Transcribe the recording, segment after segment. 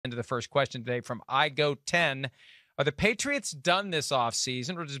into the first question today from iGo10. Are the Patriots done this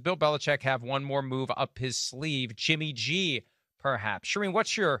offseason, or does Bill Belichick have one more move up his sleeve? Jimmy G, perhaps. Charean,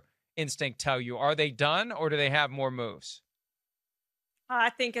 what's your instinct tell you? Are they done, or do they have more moves? I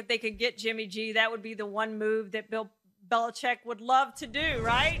think if they could get Jimmy G, that would be the one move that Bill Belichick would love to do,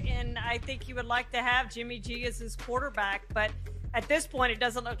 right? And I think he would like to have Jimmy G as his quarterback. But at this point, it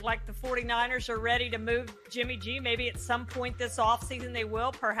doesn't look like the 49ers are ready to move Jimmy G. Maybe at some point this offseason they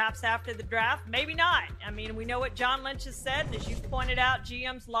will, perhaps after the draft. Maybe not. I mean, we know what John Lynch has said. And as you pointed out,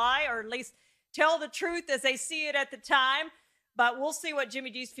 GMs lie, or at least tell the truth as they see it at the time. But we'll see what Jimmy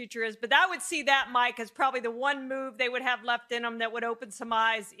G's future is. But I would see that, Mike, as probably the one move they would have left in them that would open some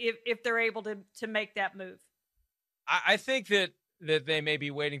eyes if they're able to make that move. I think that they may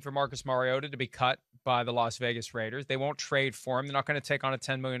be waiting for Marcus Mariota to be cut by the Las Vegas Raiders. They won't trade for him. They're not going to take on a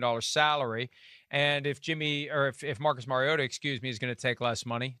 $10 million salary. And if Marcus Mariota, is going to take less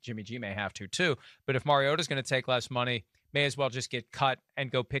money, Jimmy G may have to too. But if Mariota is going to take less money, may as well just get cut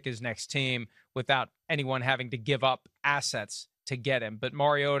and go pick his next team without anyone having to give up assets to get him. But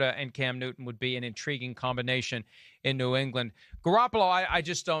Mariota and Cam Newton would be an intriguing combination in New England. Garoppolo, I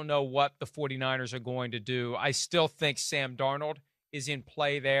just don't know what the 49ers are going to do. I still think Sam Darnold is in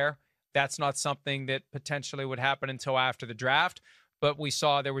play there. That's not something that potentially would happen until after the draft. But we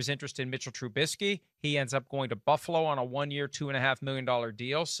saw there was interest in Mitchell Trubisky. He ends up going to Buffalo on a one-year, $2.5 million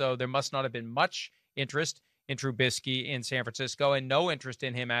deal. So there must not have been much interest in Trubisky in San Francisco and no interest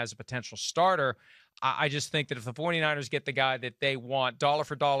in him as a potential starter. I just think that if the 49ers get the guy that they want, dollar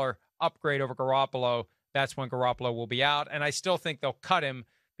for dollar upgrade over Garoppolo, that's when Garoppolo will be out. And I still think they'll cut him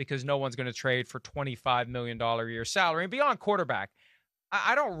because no one's going to trade for $25 million a year salary. And beyond quarterback,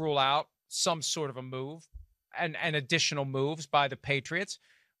 I don't rule out some sort of a move and additional moves by the Patriots.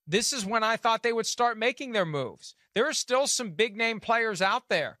 This is when I thought they would start making their moves. There are still some big-name players out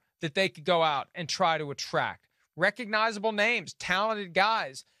there that they could go out and try to attract. Recognizable names, talented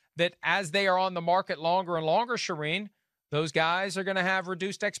guys that as they are on the market longer and longer, Charean, those guys are going to have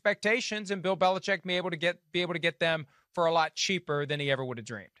reduced expectations, and Bill Belichick be able to get them for a lot cheaper than he ever would have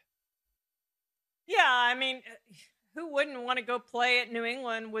dreamed. Yeah, I mean, who wouldn't want to go play at New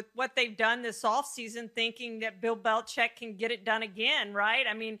England with what they've done this offseason, thinking that Bill Belichick can get it done again, right?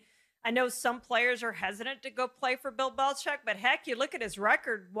 I mean, I know some players are hesitant to go play for Bill Belichick, but heck, you look at his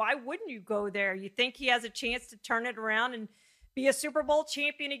record. Why wouldn't you go there? You think he has a chance to turn it around and be a Super Bowl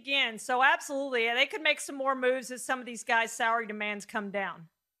champion again. So absolutely, they could make some more moves as some of these guys' salary demands come down.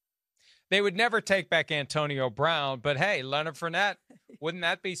 They would never take back Antonio Brown, but hey, Leonard Fournette, wouldn't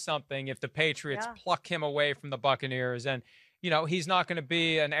that be something if the Patriots pluck him away from the Buccaneers? And, you know, he's not going to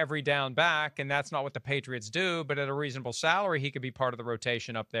be an every down back, and that's not what the Patriots do, but at a reasonable salary, he could be part of the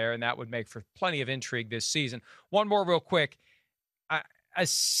rotation up there, and that would make for plenty of intrigue this season. One more real quick. A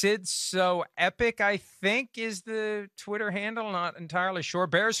Sid So Epic, I think, is the Twitter handle. Not entirely sure.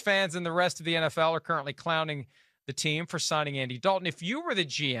 Bears fans and the rest of the NFL are currently clowning the team for signing Andy Dalton. If you were the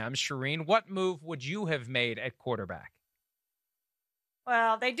GM, Charean, what move would you have made at quarterback?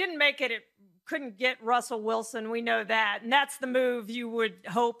 Well, they didn't make it. It couldn't get Russell Wilson. We know that. And that's the move you would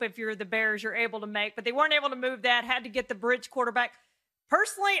hope if you're the Bears you're able to make. But they weren't able to move that, had to get the bridge quarterback.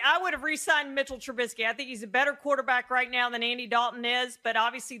 Personally, I would have re-signed Mitchell Trubisky. I think he's a better quarterback right now than Andy Dalton is, but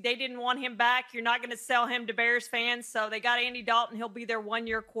obviously they didn't want him back. You're not going to sell him to Bears fans, so they got Andy Dalton. He'll be their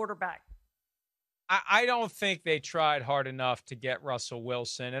one-year quarterback. I don't think they tried hard enough to get Russell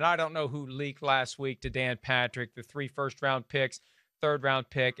Wilson, and I don't know who leaked last week to Dan Patrick, the 3 first-round picks, 3rd-round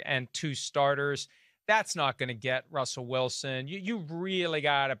pick, and 2 starters. That's not going to get Russell Wilson. You really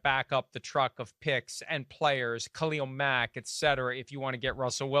got to back up the truck of picks and players, Khalil Mack, et cetera, if you want to get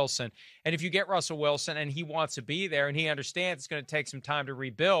Russell Wilson. And if you get Russell Wilson and he wants to be there and he understands it's going to take some time to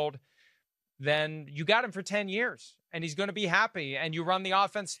rebuild, then you got him for 10 years and he's going to be happy and you run the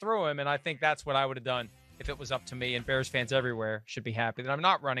offense through him. And I think that's what I would have done if it was up to me, and Bears fans everywhere should be happy that I'm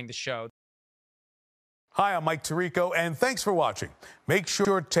not running the show. Hi, I'm Mike Tirico, and thanks for watching. Make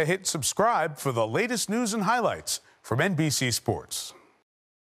sure to hit subscribe for the latest news and highlights from NBC Sports.